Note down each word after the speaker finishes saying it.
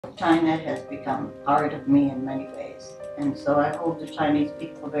China has become part of me in many ways. And so I hold the Chinese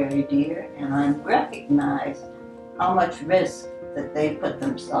people very dear, and I recognize how much risk that they put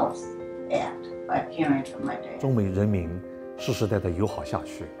themselves at by caring for my dad. 中美人民世世代代友好下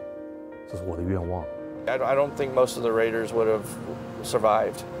去，这是我的愿望。I don't think most of the Raiders would have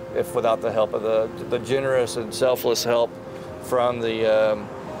survived if without the help of the generous and selfless help from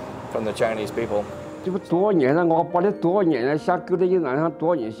the Chinese people. 这不多年了，我把它多年了，想勾的一晚上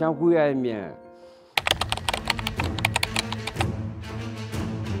多年想外面。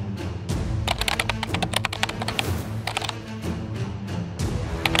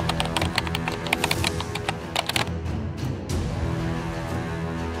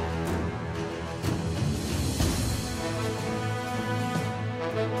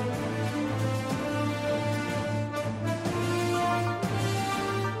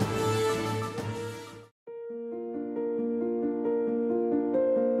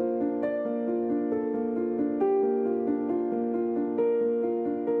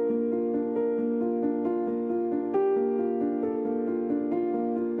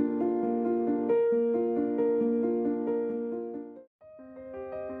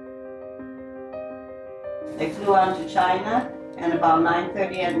They flew on to China, and about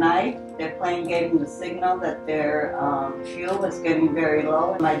 9:30 at night, their plane gave them the signal that their fuel was getting very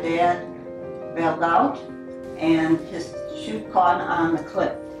low. My dad bailed out, and his chute caught on the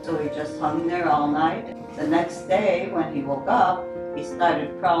cliff, so he just hung there all night. The next day, when he woke up, he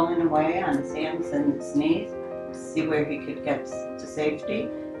started crawling away on his hands and his knees to see where he could get to safety,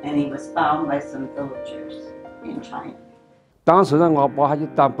 and he was found by some villagers in China. 当时呢，我爸还去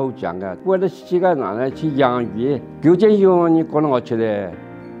打包浆啊，为了洗个哪呢去养鱼，9件衣服你过来我去嘞，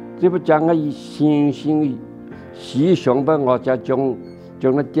这不讲个星星细熊吧，我家种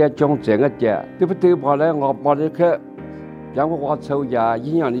那点种这个点，这不对跑嘞，我把这去，让我抽呀，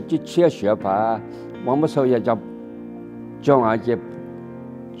营养的就切血吧，我们抽也叫种啊些，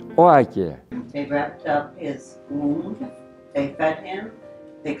爱些。They wrapped up his wound, they fed him,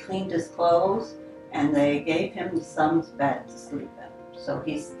 they cleaned his clothes, and they gave him the son's bed to sleep in. So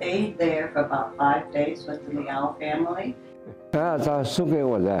he stayed there for about 5 days with the Liao family. 他送给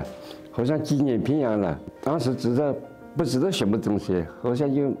我的，好像纪念品一样的。当时不知道什么东西，好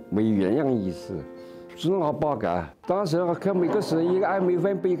像就没原样意思。是我爸干。当时我看每个是一个爱美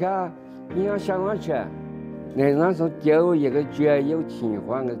分贝卡，你要想上去，那时候就一个绝有情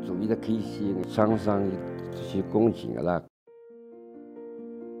怀的主义的开心，厂商的这些恭敬了。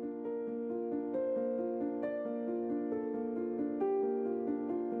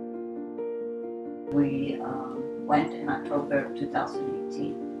We went in October of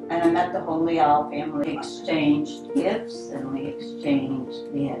 2018, and I met the whole Liao family. We exchanged gifts, and we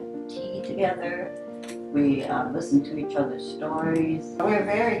had tea together. We listened to each other's stories. We were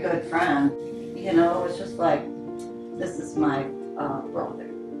very good friends. You know, it was just like, this is my brother.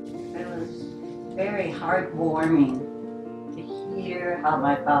 It was very heartwarming to hear how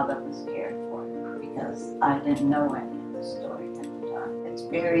my father was cared for, because I didn't know any of the story at the time. It's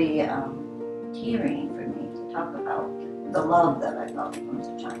very tearing for me to talk about the love that I felt from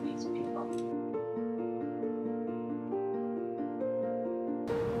the Chinese people.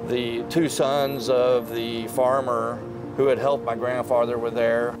 The 2 sons of the farmer who had helped my grandfather were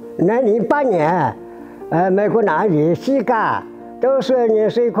there. 2008年，美国南里西干都是你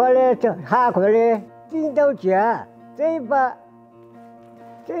水块的，这韩国的金豆节，这把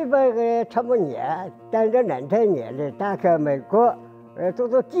个差不多年，但是2年的打开美国，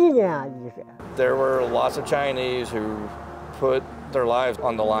做纪念意思。There were lots of Chinese who put their lives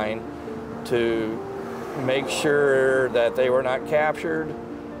on the line to make sure that they were not captured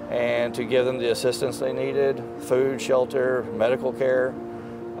and to give them the assistance they needed, food, shelter, medical care,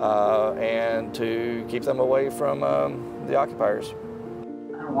 and to keep them away from the occupiers.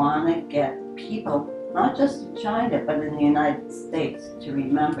 I want to get people, not just in China, but in the United States, to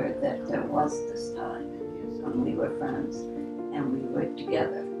remember that there was this time when we were friends and we were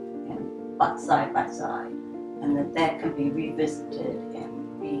together and side by side, and that can be revisited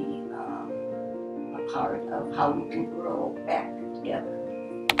and be a part of how we can grow back together.